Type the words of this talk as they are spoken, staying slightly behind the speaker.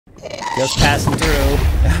Just passing through.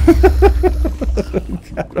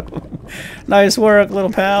 Got him. Nice work,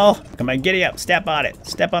 little pal. Come on, giddy up. Step on it.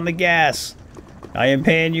 Step on the gas. I am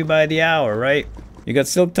paying you by the hour, right? You got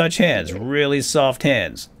silk touch hands. Really soft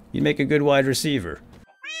hands. You make a good wide receiver.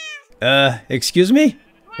 Excuse me?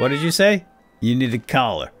 What did you say? You need a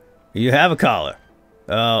collar. You have a collar.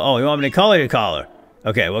 Oh, you want me to color your collar?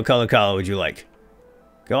 Okay, what color collar would you like?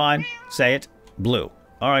 Go on, say it. Blue.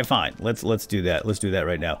 Alright, fine. Let's do that. Let's do that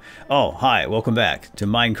right now. Oh, hi, welcome back to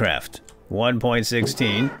Minecraft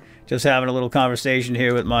 1.16. Just having a little conversation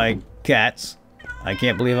here with my cats. I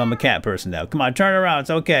can't believe I'm a cat person now. Come on, turn around. It's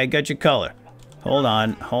okay. I got your color. Hold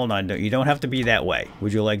on. Hold on. You don't have to be that way.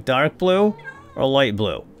 Would you like dark blue or light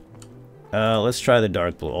blue? Let's try the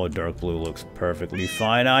dark blue. Oh, dark blue looks perfectly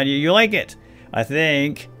fine on you. You like it? I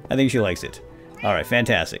think she likes it. Alright,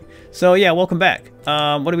 fantastic. So, yeah, welcome back.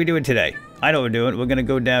 What are we doing today? I know what we're doing. We're gonna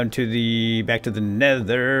go down to back to the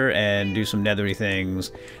nether and do some nethery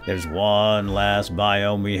things. There's one last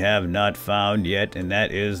biome we have not found yet, and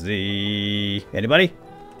that is the... Anybody?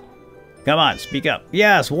 Come on, speak up.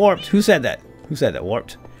 Yes, warped. Who said that? Who said that?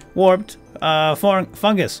 Warped. Warped.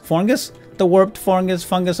 Fungus. Fungus? The warped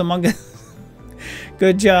fungus among us.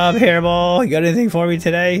 Good job, Hairball. You got anything for me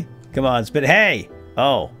today? Come on, spit. Hey!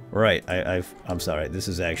 Oh, right. I'm sorry. This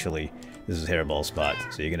is Hairball's spot.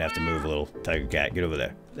 So you're gonna have to move a little tiger cat. Get over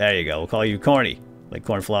there. There you go. We'll call you Corny. Like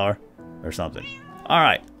cornflower or something.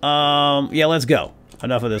 Alright. Yeah, let's go.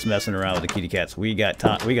 Enough of this messing around with the kitty cats. We got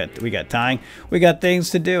tying. We got things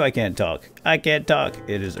to do. I can't talk. I can't talk.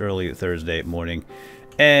 It is early Thursday morning.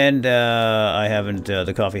 And I haven't,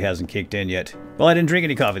 the coffee hasn't kicked in yet. Well, I didn't drink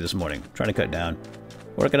any coffee this morning. Trying to cut down.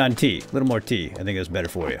 Working on tea. A little more tea. I think it's better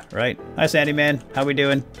for you, right? Hi, Sandy Man. How we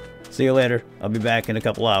doing? See you later. I'll be back in a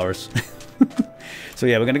couple hours. So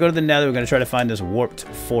yeah, we're going to go to the nether. We're going to try to find this warped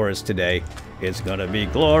forest today. It's going to be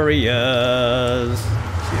glorious.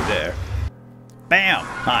 See you there. Bam!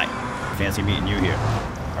 Hi. Fancy meeting you here.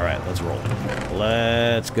 Alright, let's roll.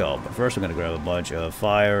 Let's go. But first we're going to grab a bunch of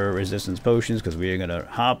fire resistance potions because we are going to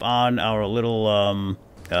hop on our little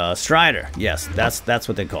strider. Yes, that's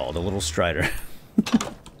what they call it, a little strider.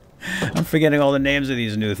 I'm forgetting all the names of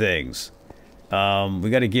these new things. We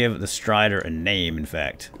got to give the strider a name, in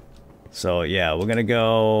fact. So yeah, we're going to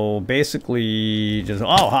go basically just...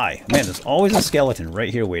 Oh, hi. Man, there's always a skeleton right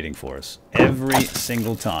here waiting for us. Every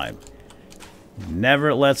single time.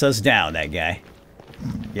 Never lets us down, that guy.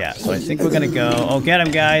 Yeah, so I think we're gonna go... Oh, get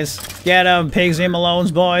him, guys. Get him, pigs and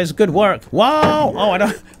Malones, boys. Good work. Whoa! Oh, I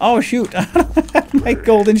don't... Oh, shoot. I don't have my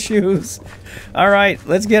golden shoes. Alright,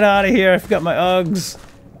 let's get out of here. I forgot my Uggs.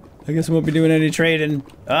 I guess we won't be doing any trading.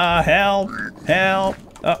 Help! Help!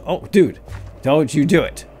 Oh, dude. Don't you do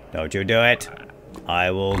it. Don't you do it. I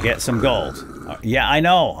will get some gold. Yeah, I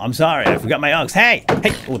know. I'm sorry. I forgot my Uggs. Hey!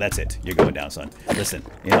 Hey! Oh, that's it. You're going down, son. Listen,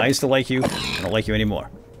 you know, I used to like you. I don't like you anymore.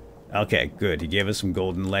 Okay, good. He gave us some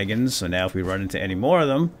golden leggings, so now if we run into any more of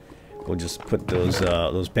them, we'll just put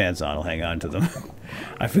those pants on. I'll hang on to them.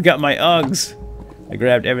 I forgot my Uggs. I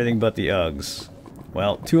grabbed everything but the Uggs.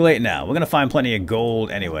 Well, too late now. We're gonna find plenty of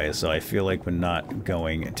gold anyway, so I feel like we're not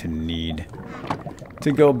going to need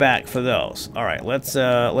to go back for those. All right, let's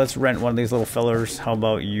rent one of these little fellers. How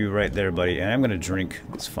about you right there, buddy? And I'm gonna drink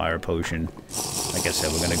this fire potion. Like I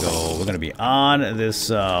said, we're gonna be on this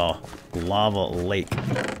lava lake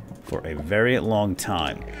for a very long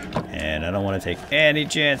time, and I don't want to take any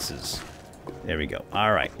chances. There we go.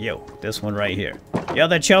 All right, yo, this one right here. You're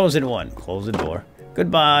the chosen one. Close the door.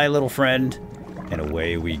 Goodbye, little friend. And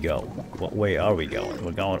away we go. What way are we going?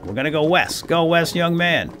 We're gonna go west. Go west, young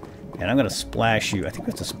man. And I'm gonna splash you. I think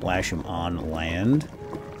we have to splash him on land.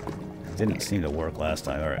 It didn't seem to work last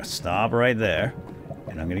time. All right, stop right there.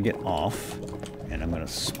 And I'm gonna get off. And I'm gonna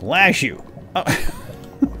splash you. Oh.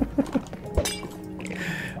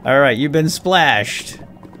 All right, you've been splashed.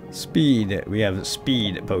 Speed. We have a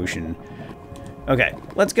speed potion. Okay,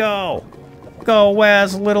 let's go. Go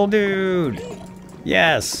west, little dude.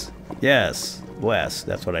 Yes. Yes. West.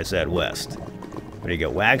 That's what I said, west. What do you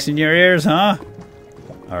got? Wax in your ears, huh?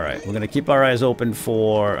 Alright, we're going to keep our eyes open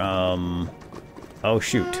for, oh,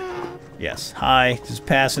 shoot. Yes. Hi. Just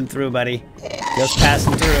passing through, buddy. Just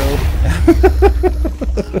passing through.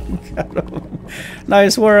 Got him.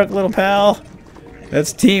 Nice work, little pal.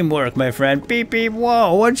 That's teamwork, my friend. Beep, beep.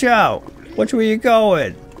 Whoa, watch out. Which way you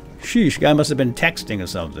going? Sheesh, guy must have been texting or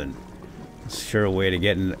something. Sure a way to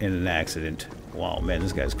get in an accident. Wow, man,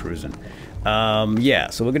 this guy's cruising. Yeah,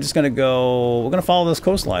 so we're just gonna go... We're gonna follow this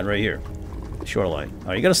coastline right here. Shoreline.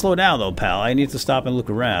 Alright, you gotta slow down, though, pal. I need to stop and look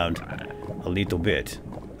around a little bit.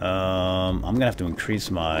 I'm gonna have to increase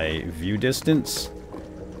my view distance.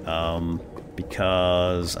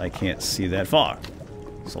 because I can't see that far.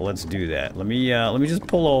 So let's do that. Let me just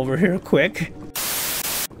pull over here quick.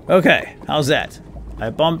 Okay, how's that? I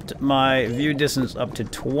bumped my view distance up to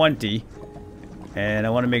 20, and I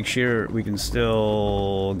want to make sure we can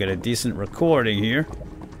still get a decent recording here.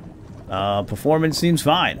 Performance seems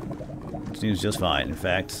fine. It seems just fine. In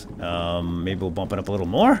fact, maybe we'll bump it up a little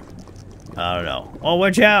more. I don't know. Oh,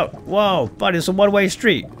 watch out! Whoa, buddy, it's a one-way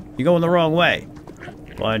street. You're going the wrong way.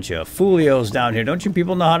 Bunch of foolios down here. Don't you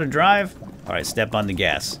people know how to drive? All right, step on the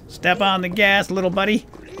gas. Step on the gas, little buddy.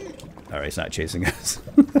 All right, it's not chasing us.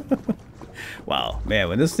 Wow, man,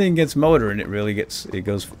 when this thing gets motoring, it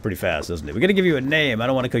goes pretty fast, doesn't it? We're gonna give you a name. I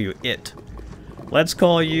don't want to call you it. Let's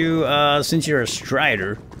call you, since you're a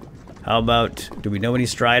Strider, how about, do we know any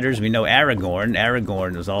Striders? We know Aragorn.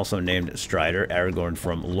 Aragorn is also named Strider. Aragorn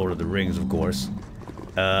from Lord of the Rings, of course.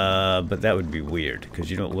 But that would be weird, because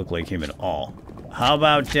you don't look like him at all. How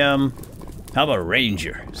about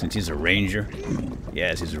Ranger, since he's a Ranger?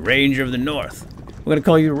 Yes, he's a Ranger of the North. We're gonna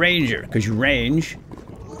call you Ranger, because you range.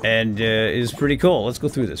 And is pretty cool. Let's go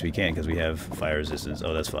through this. We can, because we have fire resistance.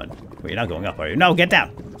 Oh, that's fun. Wait, you're not going up, are you? No, get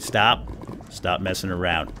down. Stop. Stop messing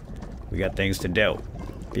around. We got things to do.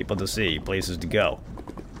 People to see. Places to go.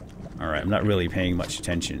 Alright, I'm not really paying much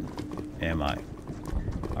attention, am I?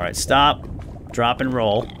 Alright, stop. Drop and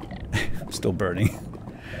roll. I'm still burning.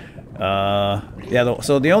 Yeah,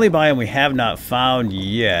 so the only biome we have not found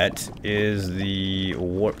yet is the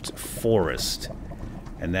warped forest.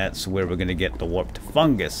 And that's where we're going to get the warped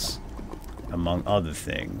fungus, among other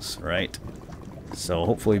things, right? So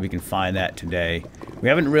hopefully we can find that today. We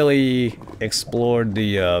haven't really explored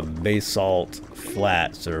the basalt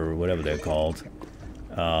flats, or whatever they're called,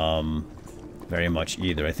 very much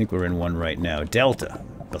either. I think we're in one right now. Delta.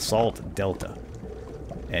 Basalt Delta.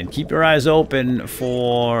 And keep your eyes open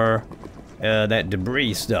for that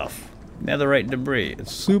debris stuff. Netherite debris.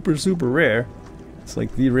 It's super, super rare. It's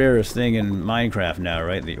like the rarest thing in Minecraft now,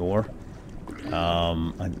 right? The ore.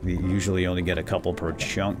 We usually only get a couple per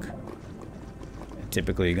chunk.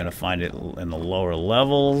 Typically you're going to find it in the lower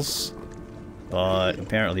levels, but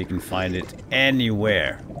apparently you can find it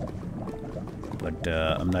anywhere. But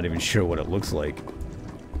I'm not even sure what it looks like.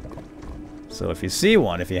 So if you see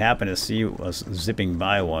one, if you happen to see us zipping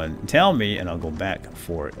by one, tell me and I'll go back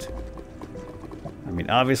for it. I mean,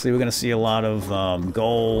 obviously we're going to see a lot of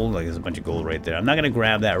gold. Like, there's a bunch of gold right there. I'm not going to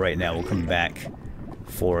grab that right now. We'll come back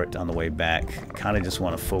for it on the way back. Kind of just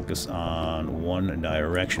want to focus on one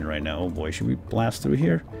direction right now. Oh boy, should we blast through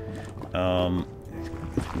here? Use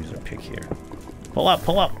our pick here. Pull up,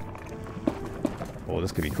 pull up. Oh,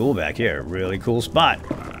 this could be cool back here. Really cool spot.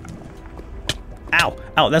 Ow!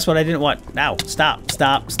 Ow, that's what I didn't want. Ow, stop,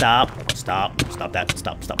 stop, stop, stop, stop that,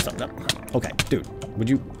 stop, stop, stop, stop. Okay, dude, would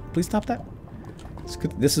you please stop that?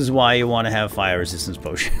 This is why you want to have fire resistance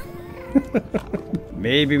potion.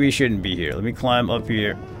 Maybe we shouldn't be here. Let me climb up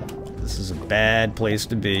here. This is a bad place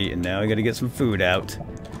to be, and now I gotta get some food out.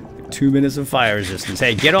 2 minutes of fire resistance.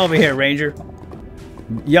 Hey, get over here, Ranger.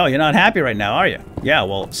 Yo, you're not happy right now, are you? Yeah,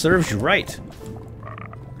 well, it serves you right.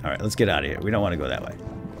 Alright, let's get out of here. We don't want to go that way.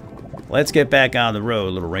 Let's get back on the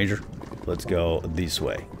road, little Ranger. Let's go this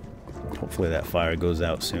way. Hopefully that fire goes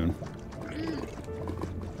out soon.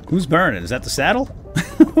 Who's burning? Is that the saddle?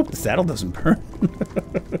 The saddle doesn't burn.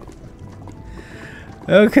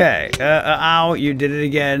 Okay. Ow, you did it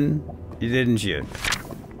again. You didn't you?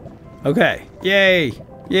 Okay. Yay.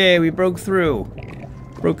 Yay, we broke through.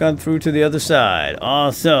 Broke on through to the other side.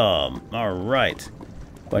 Awesome. Alright.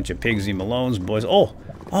 Bunch of Pigsy Malones, boys. Oh!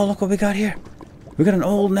 Oh, look what we got here. We got an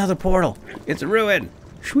old nether portal. It's a ruin.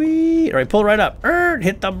 Sweet. Alright, pull right up.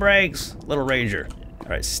 Hit the brakes, little Ranger.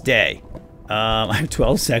 Alright, stay. I have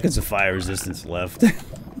 12 seconds of fire resistance left.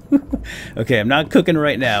 Okay, I'm not cooking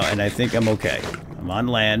right now, and I think I'm okay. I'm on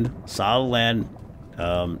land, solid land.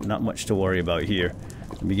 Not much to worry about here.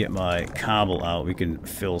 Let me get my cobble out. We can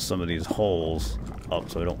fill some of these holes up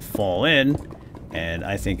so I don't fall in. And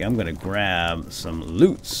I think I'm going to grab some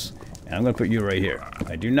loots. And I'm going to put you right here.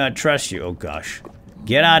 I do not trust you. Oh, gosh.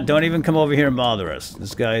 Get out. Don't even come over here and bother us.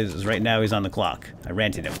 This guy is right now, he's on the clock. I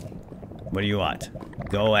rented him. What do you want?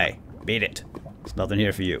 Go away. Beat it. There's nothing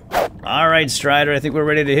here for you. Alright, Strider, I think we're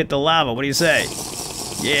ready to hit the lava. What do you say?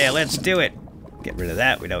 Yeah, let's do it. Get rid of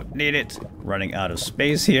that. We don't need it. Running out of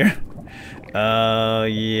space here.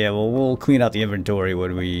 Yeah, well, we'll clean out the inventory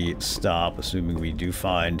when we stop, assuming we do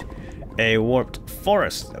find a warped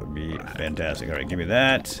forest. That would be fantastic. Alright, give me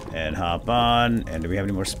that. And hop on. And do we have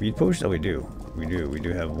any more speed potions? Oh, we do. We do. We do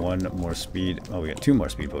have one more speed. Oh, we got 2 more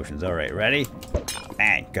speed potions. Alright, ready?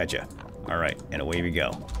 Bang, gotcha. Alright, and away we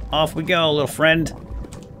go. Off we go, little friend.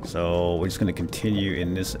 So we're just going to continue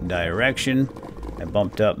in this direction. I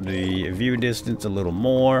bumped up the view distance a little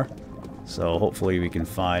more. So hopefully we can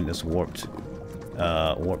find this warped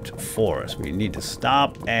forest. We need to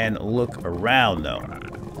stop and look around though.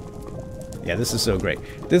 Yeah, this is so great.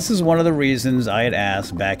 This is one of the reasons I had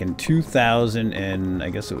asked back in 2000 and I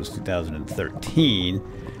guess it was 2013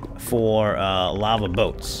 for lava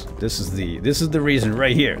boats. This is the reason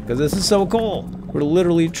right here, because this is so cool. We're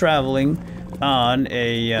literally traveling on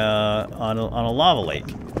a lava lake,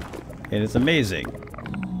 and it's amazing.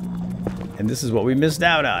 And this is what we missed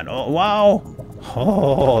out on. Oh wow!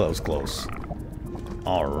 Oh, that was close.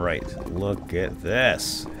 All right, look at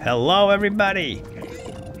this. Hello, everybody.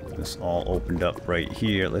 This all opened up right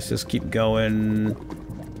here. Let's just keep going.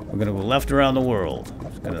 We're gonna go left around the world.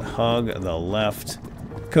 Just gonna hug the left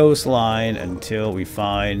coastline until we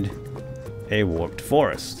find a warped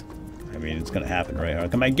forest. I mean, it's gonna happen, right? All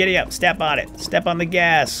right, come on, giddy up, step on it, step on the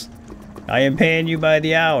gas. I am paying you by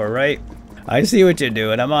the hour, right? I see what you're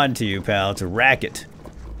doing. I'm on to you, pal. It's a racket.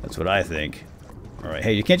 That's what I think. All right,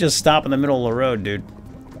 hey, you can't just stop in the middle of the road, dude.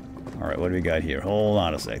 All right, what do we got here? Hold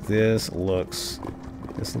on a sec. This looks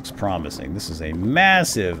promising. This is a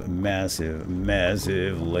massive, massive,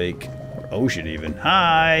 massive lake, or ocean even.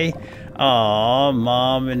 Hi. Aw,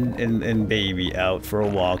 mom and baby out for a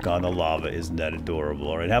walk on the lava. Isn't that adorable?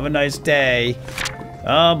 All right, have a nice day.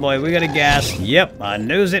 Oh boy, we got a gas. Yep, I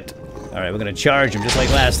knows it. All right, we're gonna charge him just like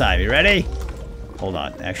last time. You ready? Hold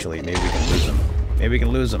on. Actually, maybe we can lose him. Maybe we can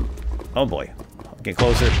lose him. Oh boy. Get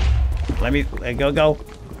closer. Let go.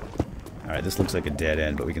 All right, this looks like a dead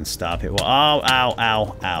end, but we can stop it. Well, oh, ow,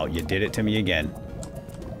 ow, ow. You did it to me again.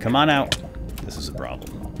 Come on out. This is a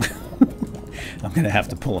problem. I'm gonna have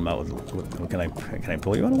to pull him out with can I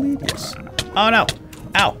pull you on a lead? Yes. Oh no!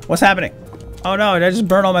 Ow! What's happening? Oh no! Did I just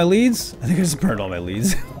burn all my leads? I think I just burned all my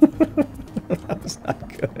leads. That was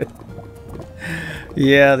not good.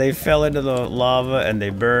 Yeah, they fell into the lava and they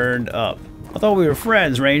burned up. I thought we were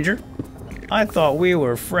friends, Ranger. I thought we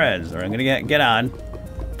were friends. All right, I'm gonna get on.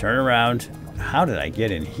 Turn around. How did I get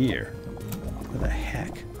in here? What the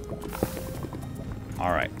heck? All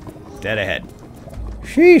right, dead ahead.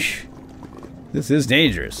 Sheesh. This is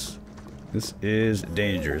dangerous. This is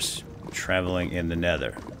dangerous, traveling in the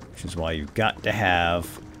nether, which is why you've got to have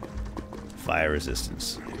fire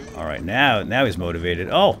resistance. All right, now he's motivated.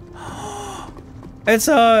 Oh, it's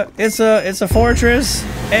a fortress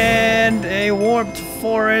and a warped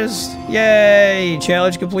forest. Yay!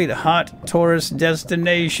 Challenge complete. Hot tourist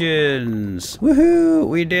destinations. Woohoo!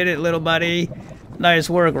 We did it, little buddy. Nice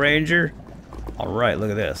work, Ranger. All right, look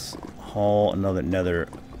at this. Whole another nether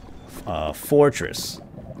fortress.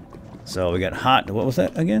 So we got hot. What was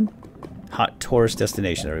that again? Hot tourist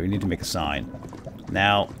destination. All right, we need to make a sign.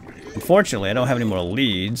 Now, unfortunately, I don't have any more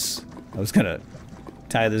leads. I was gonna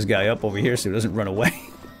tie this guy up over here so he doesn't run away.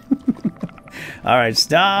 All right,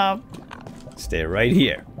 stop. Stay right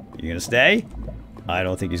here. You gonna stay? I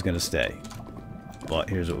don't think he's gonna stay. But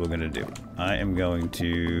here's what we're gonna do. I am going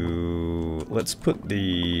to let's put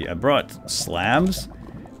the. I brought slabs.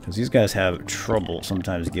 Because these guys have trouble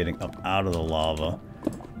sometimes getting up out of the lava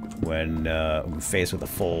when faced with a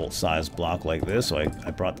full-size block like this. So I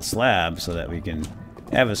brought the slab so that we can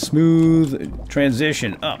have a smooth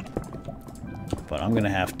transition up. But I'm gonna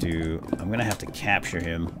have to capture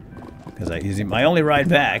him because he's my only ride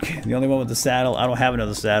back. The only one with the saddle. I don't have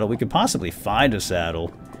another saddle. We could possibly find a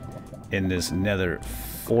saddle in this nether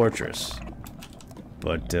fortress.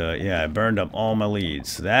 But yeah, I burned up all my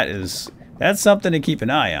leads. So that's something to keep an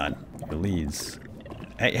eye on. Your leads.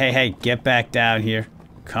 Hey, get back down here.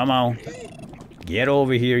 Come on. Get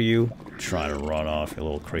over here, you. Trying to run off, you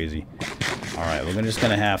little crazy. Alright, we're just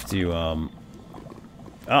gonna have to, oh,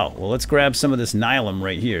 well, let's grab some of this nylon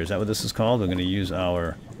right here. Is that what this is called? We're gonna use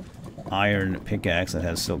our iron pickaxe that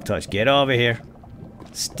has silk touch. Get over here.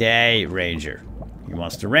 Stay, Ranger. He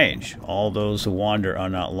wants to range. All those who wander are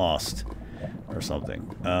not lost. Or something.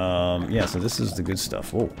 Yeah, so this is the good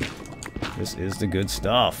stuff. Whoa. This is the good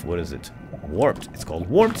stuff. What is it? Warped. It's called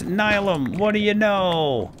warped nylon. What do you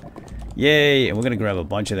know? Yay! And we're gonna grab a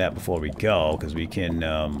bunch of that before we go, because we can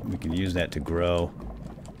use that to grow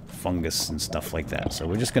fungus and stuff like that. So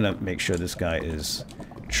we're just gonna make sure this guy is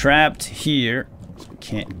trapped here, so we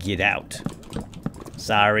can't get out.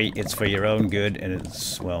 Sorry, it's for your own good, and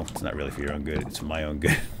it's not really for your own good. It's for my own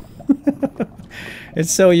good.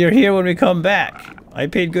 It's so you're here when we come back. I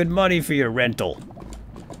paid good money for your rental.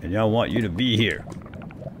 And y'all want you to be here.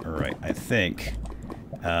 Alright, I think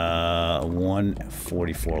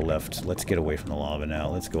 144 left. Let's get away from the lava now.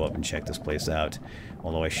 Let's go up and check this place out.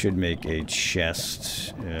 Although I should make a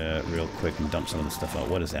chest real quick and dump some of the stuff out.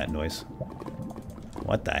 What is that noise?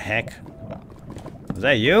 What the heck? Was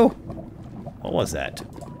that you? What was that?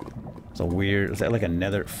 It's a weird... Was that like a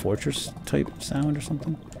nether fortress type sound or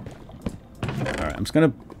something? Alright, I'm just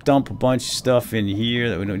gonna dump a bunch of stuff in here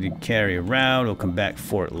that we don't need to carry around. We'll come back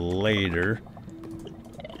for it later.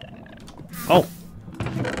 Oh!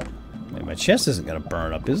 Wait, my chest isn't gonna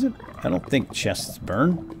burn up, is it? I don't think chests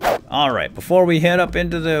burn. Alright, before we head up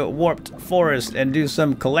into the warped forest and do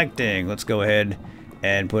some collecting, let's go ahead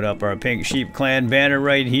and put up our Pink Sheep Clan banner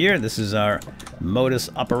right here. This is our modus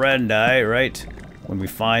operandi, right? When we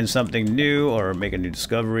find something new or make a new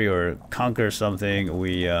discovery or conquer something,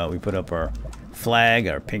 we put up our flag,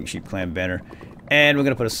 our Pink Sheep Clan banner. And we're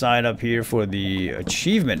going to put a sign up here for the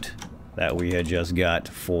achievement that we had just got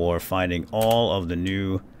for finding all of the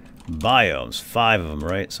new biomes. 5 of them,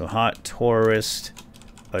 right? So hot tourist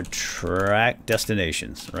attract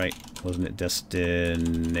destinations, right? Wasn't it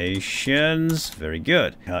destinations? Very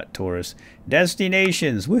good. Hot tourist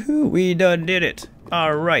destinations. Woohoo! We done did it.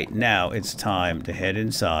 All right, now it's time to head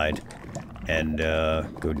inside and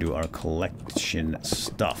go do our collection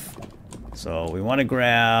stuff. So we want to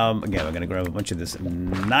grab, again, we're going to grab a bunch of this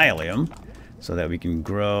nylium so that we can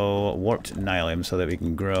grow, warped nylium, so that we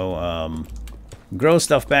can grow grow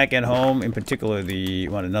stuff back at home. In particular, we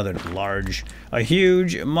want another large, a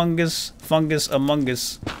huge fungus among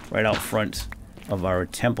us right out front of our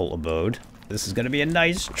temple abode. This is going to be a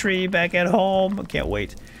nice tree back at home. I can't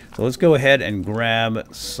wait. So let's go ahead and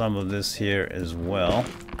grab some of this here as well.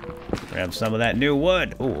 Grab some of that new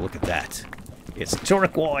wood. Oh, look at that. It's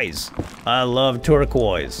turquoise. I love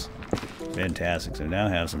turquoise. Fantastic. So now I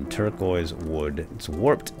have some turquoise wood. It's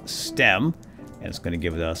warped stem. And it's going to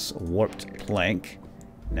give us warped plank.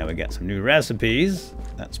 Now we got some new recipes.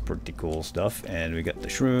 That's pretty cool stuff. And we got the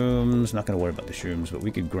shrooms. Not going to worry about the shrooms, but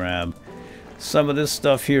we could grab some of this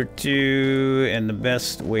stuff here too. And the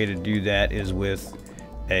best way to do that is with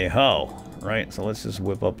a hoe, right? So let's just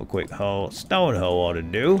whip up a quick hoe. Stone hoe ought to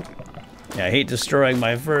do. Yeah, I hate destroying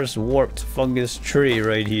my first warped fungus tree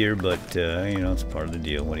right here, but you know, it's part of the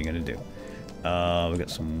deal. What are you going to do? We got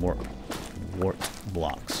some warped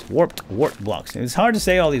blocks. Warped blocks. It's hard to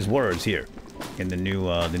say all these words here in the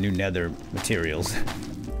new nether materials.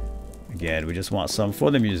 Again, we just want some for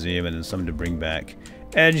the museum and then some to bring back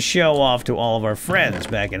and show off to all of our friends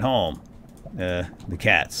back at home. The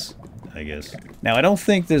cats, I guess. Now, I don't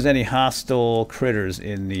think there's any hostile critters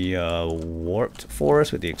in the warped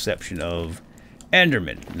forest, with the exception of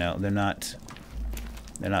Endermen. Now, they're not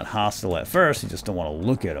hostile at first. You just don't want to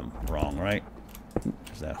look at them wrong, right?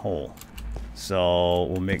 There's that hole. So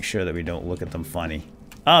we'll make sure that we don't look at them funny.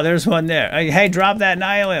 Oh, there's one there. Hey, drop that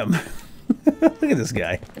nylium. Look at this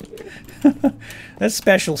guy. That's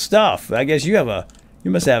special stuff. I guess you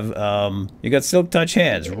must have, you got silk touch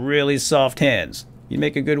hands, really soft hands. You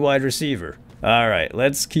make a good wide receiver. All right,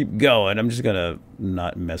 let's keep going. I'm just gonna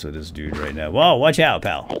not mess with this dude right now. Whoa, watch out,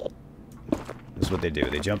 pal. This is what they do.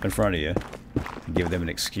 They jump in front of you, give them an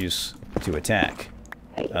excuse to attack.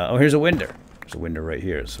 Oh, here's a window. There's a window right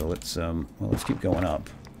here. So let's keep going up.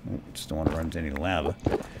 Just don't want to run into any lava.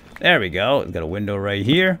 There we go. We've got a window right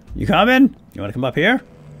here. You coming? You want to come up here?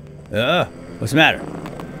 What's the matter?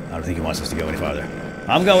 I don't think he wants us to go any farther.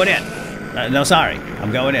 I'm going in. No, sorry.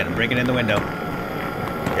 I'm going in. I'm breaking in the window.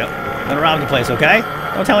 Yep. I'm gonna rob the place, okay?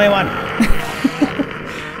 Don't tell anyone.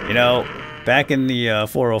 You know, back in the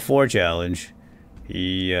 404 challenge,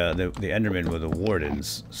 the Endermen were the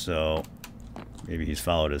wardens, so maybe he's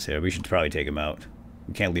followed us here. We should probably take him out.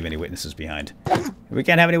 We can't leave any witnesses behind. We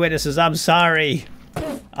can't have any witnesses. I'm sorry.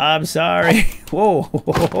 I'm sorry. Whoa,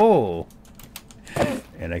 whoa, whoa.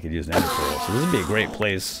 And I could use an ender pearl. So this would be a great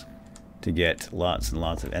place to get lots and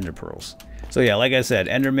lots of ender pearls. So yeah, like I said,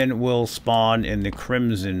 Endermen will spawn in the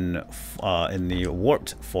Crimson, in the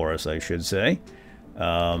Warped Forest, I should say.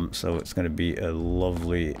 So it's going to be a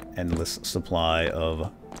lovely, endless supply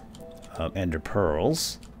of ender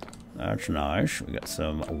pearls. That's nice. We got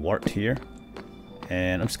some wart here.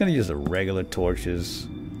 And I'm just going to use the regular torches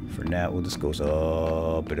for now. We'll just go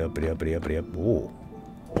up and up and up and up and up. Ooh.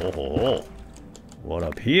 Oh, what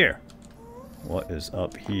up here? What is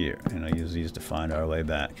up here? And I use these to find our way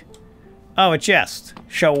back. Oh, a chest.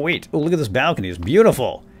 Sweet. Oh, look at this balcony. It's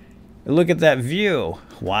beautiful. Look at that view.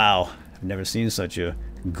 Wow. I've never seen such a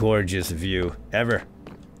gorgeous view ever.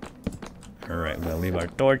 Alright, we're going to leave our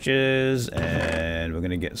torches and we're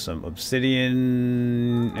going to get some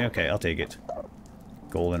obsidian. Okay, I'll take it.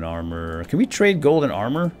 Golden armor. Can we trade golden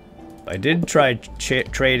armor? I did try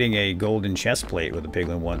trading a golden chest plate with a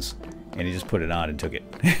piglin once, and he just put it on and took it.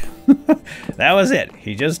 That was it.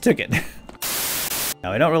 He just took it.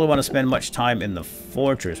 Now, I don't really want to spend much time in the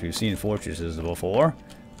fortress. We've seen fortresses before.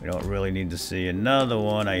 We don't really need to see another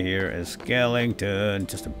one. I hear a skeleton.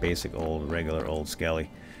 Just a basic old, regular old skelly.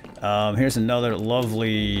 Here's another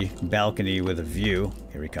lovely balcony with a view.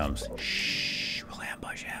 Here he comes. Shh, we'll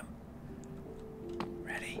ambush him.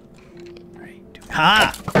 Ready? 3, 2,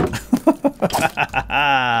 ha!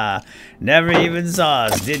 Never even saw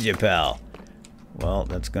us, did you, pal? Well,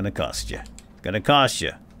 that's gonna cost you. Gonna cost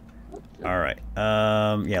you. Alright.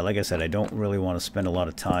 Yeah, like I said, I don't really want to spend a lot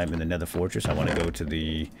of time in the Nether Fortress. I want to go to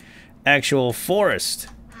the actual forest.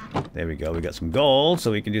 There we go. We got some gold,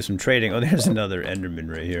 so we can do some trading. Oh, there's another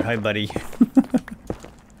Enderman right here. Hi, buddy.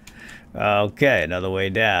 Okay, another way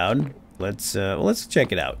down. Let's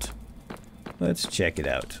check it out. Let's check it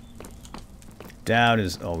out. Down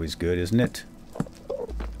is always good, isn't it?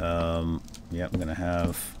 Yeah, I'm gonna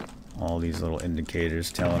have all these little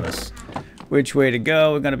indicators telling us which way to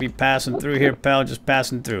go. We're gonna be passing through here, pal. Just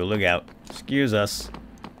passing through. Look out. Excuse us.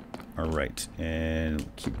 Alright, and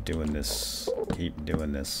keep doing this. Keep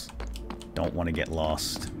doing this. Don't want to get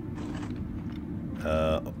lost.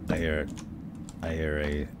 I hear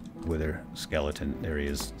a wither skeleton. There he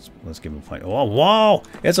is. Let's give him a point. Oh, whoa!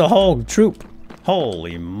 It's a whole troop.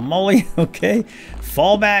 Holy moly. Okay.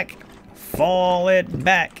 Fall back. Fall it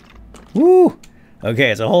back. Woo!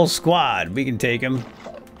 Okay, it's a whole squad. We can take him.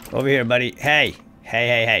 Over here, buddy. Hey. Hey,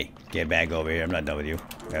 hey, hey. Get back over here. I'm not done with you.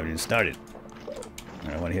 We haven't even started.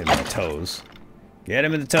 I want to hit him in the toes. Get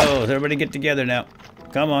him in the toes. Everybody get together now.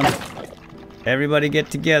 Come on. Everybody get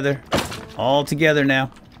together. All together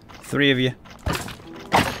now. 3 of you.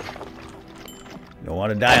 You don't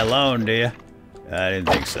want to die alone, do you? I didn't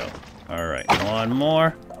think so. Alright, one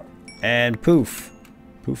more. And poof.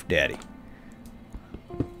 Poof daddy.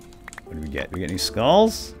 What do we get? Do we get any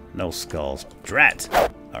skulls? No skulls. Drat.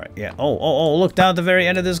 Alright, yeah. Oh, look down at the very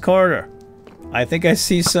end of this corridor. I think I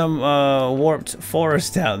see some warped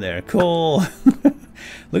forest down there. Cool.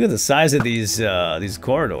 Look at the size of these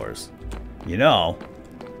corridors. You know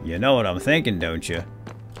what I'm thinking, don't you?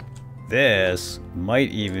 This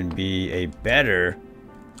might even be a better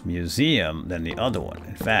museum than the other one.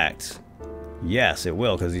 In fact, yes, it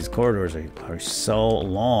will, because these corridors are so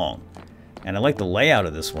long. And I like the layout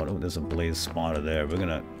of this one. Oh, there's a blaze spawner there. We're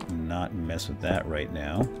gonna not mess with that right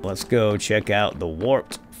now. Let's go check out the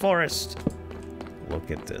warped forest. Look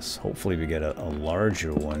at this. Hopefully we get a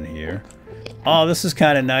larger one here. Oh, this is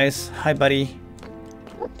kind of nice. Hi, buddy.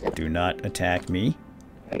 Do not attack me.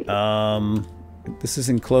 This is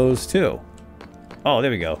enclosed too. Oh, there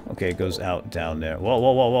we go. Okay, it goes out down there. Whoa,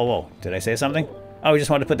 whoa, whoa, whoa, whoa. Did I say something? Oh, we just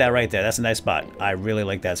wanted to put that right there. That's a nice spot. I really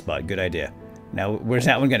like that spot. Good idea. Now, where's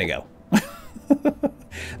that one gonna go?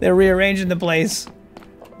 They're rearranging the place.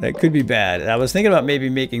 That could be bad. I was thinking about maybe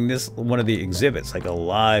making this one of the exhibits, like a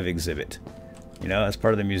live exhibit. You know, as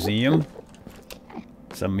part of the museum.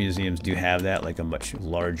 Some museums do have that, like a much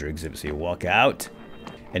larger exhibit. So you walk out,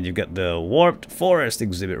 and you've got the warped forest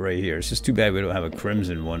exhibit right here. It's just too bad we don't have a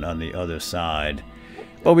crimson one on the other side.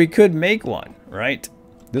 But we could make one, right?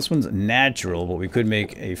 This one's natural, but we could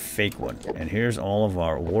make a fake one. And here's all of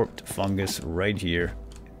our warped fungus right here.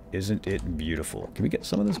 Isn't it beautiful? Can we get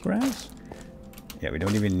some of this grass? Yeah, we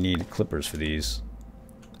don't even need clippers for these.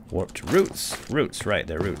 Warped roots. Roots, right,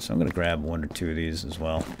 they're roots. I'm going to grab 1 or 2 of these as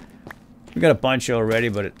well. We got a bunch already,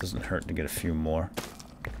 but it doesn't hurt to get a few more.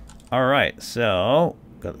 Alright, so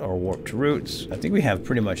got our warped roots. I think we have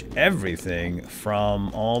pretty much everything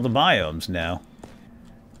from all the biomes now.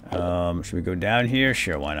 Should we go down here?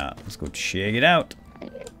 Sure, why not? Let's go check it out.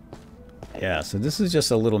 Yeah, so this is just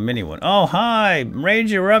a little mini one. Oh, hi!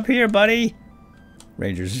 Ranger, we're up here, buddy!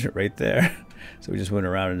 Ranger's right there. So we just went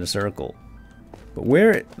around in a circle. But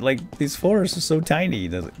where, like, these forests are so tiny.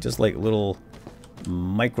 They're just like little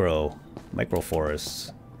micro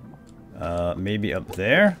forests. Maybe up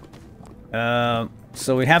there?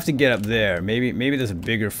 So we'd have to get up there. Maybe there's a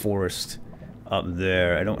bigger forest up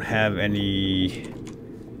there. I don't have any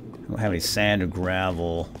sand or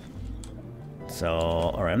gravel. So,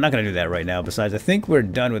 alright, I'm not going to do that right now. Besides, I think we're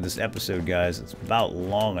done with this episode, guys. It's about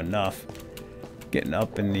long enough. Getting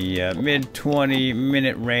up in the mid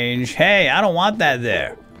 20-minute range. Hey, I don't want that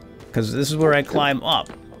there. Because this is where I climb up.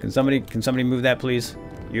 Can somebody move that, please?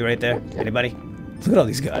 You right there? Anybody? Look at all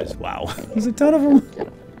these guys. Wow. There's a ton of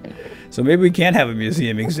them. So maybe we can't have a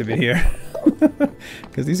museum exhibit here.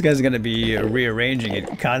 Because these guys are going to be rearranging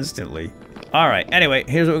it constantly. Alright, anyway,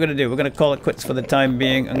 here's what we're going to do. We're going to call it quits for the time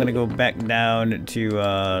being. I'm going to go back down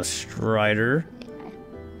to Strider,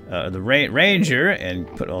 the Ranger, and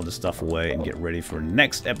put all the stuff away and get ready for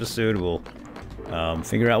next episode. We'll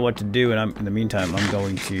figure out what to do, and in the meantime, I'm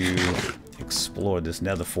going to explore this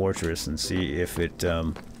Nether Fortress and see if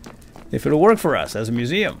it'll work for us as a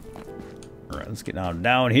museum. Alright, let's get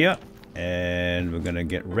down here. And we're gonna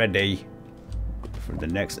get ready for the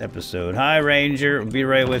next episode. Hi, Ranger. I'll be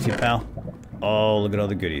right with you, pal. Oh, look at all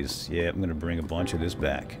the goodies. Yeah, I'm gonna bring a bunch of this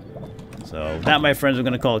back. So, with that, my friends, we're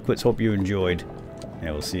gonna call it quits. Hope you enjoyed.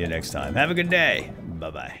 And we'll see you next time. Have a good day.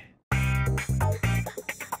 Bye-bye.